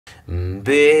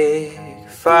Big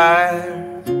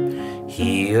fire,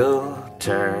 heel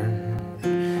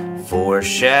turn,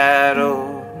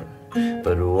 foreshadowed,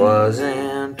 but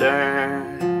wasn't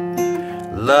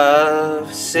earned.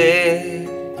 Love sick,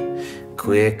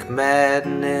 quick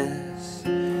madness,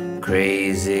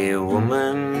 crazy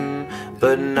woman,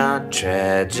 but not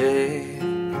tragic.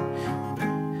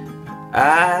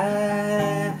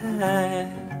 I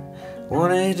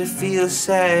wanted to feel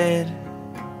sad.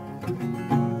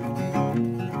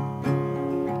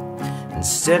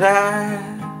 Instead I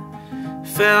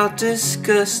felt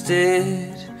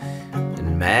disgusted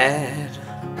and mad.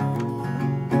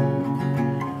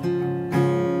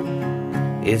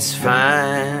 It's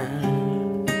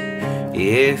fine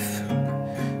if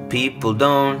people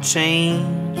don't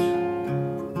change,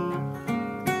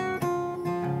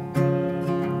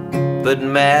 but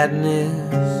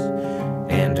madness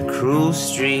and a cruel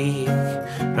streak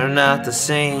are not the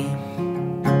same.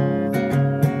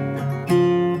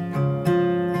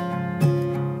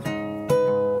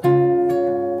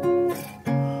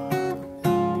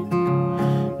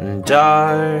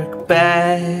 Dark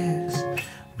bags,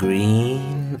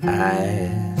 green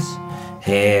eyes,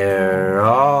 hair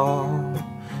all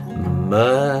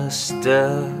mussed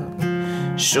up.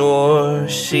 Sure,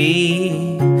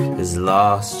 she has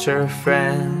lost her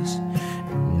friends,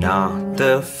 not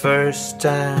the first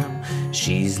time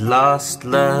she's lost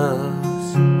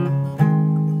loves.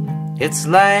 It's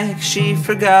like she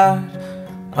forgot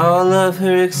all of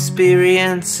her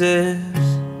experiences,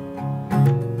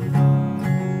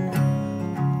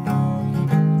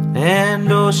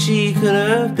 and oh, she could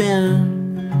have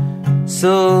been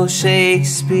so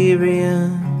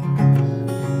Shakespearean.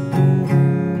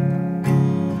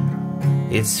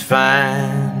 It's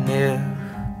fine if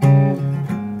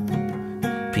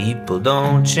people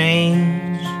don't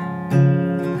change,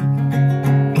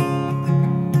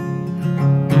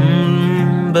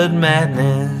 but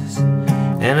madness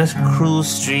and a cruel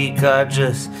streak are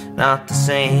just not the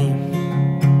same.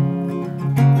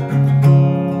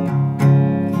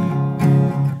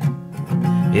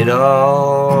 It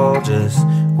all just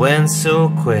went so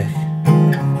quick,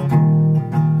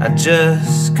 I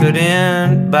just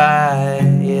couldn't buy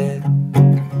it.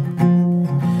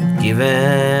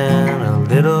 Given a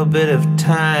little bit of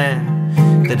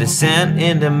time, the descent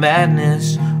into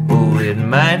madness, oh, it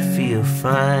might feel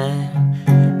fine,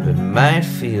 it might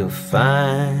feel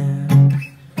fine.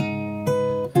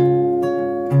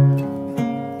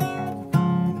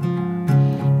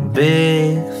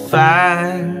 Big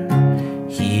fire,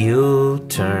 heel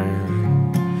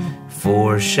turn,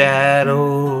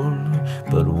 foreshadowed,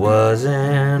 but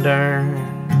wasn't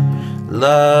earned.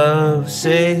 Love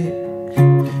sick,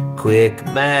 quick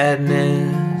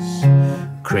madness,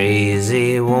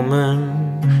 crazy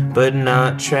woman, but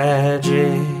not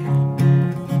tragic.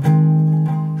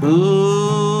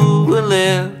 Who will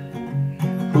live?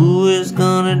 Who is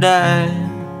gonna die?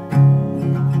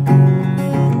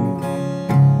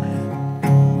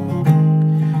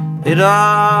 It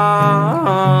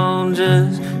all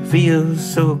just feels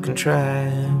so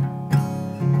contrived.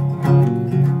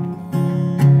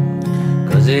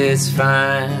 'Cause it's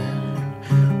fine,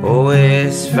 oh,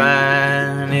 it's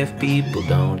fine if people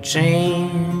don't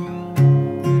change,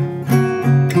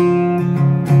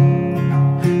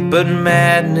 but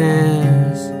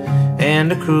madness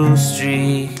and a cruel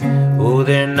streak, oh,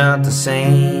 they're not the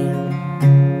same.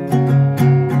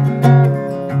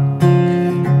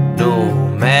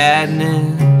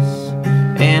 Madness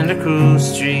and a cruel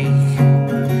streak,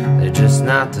 they're just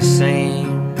not the same.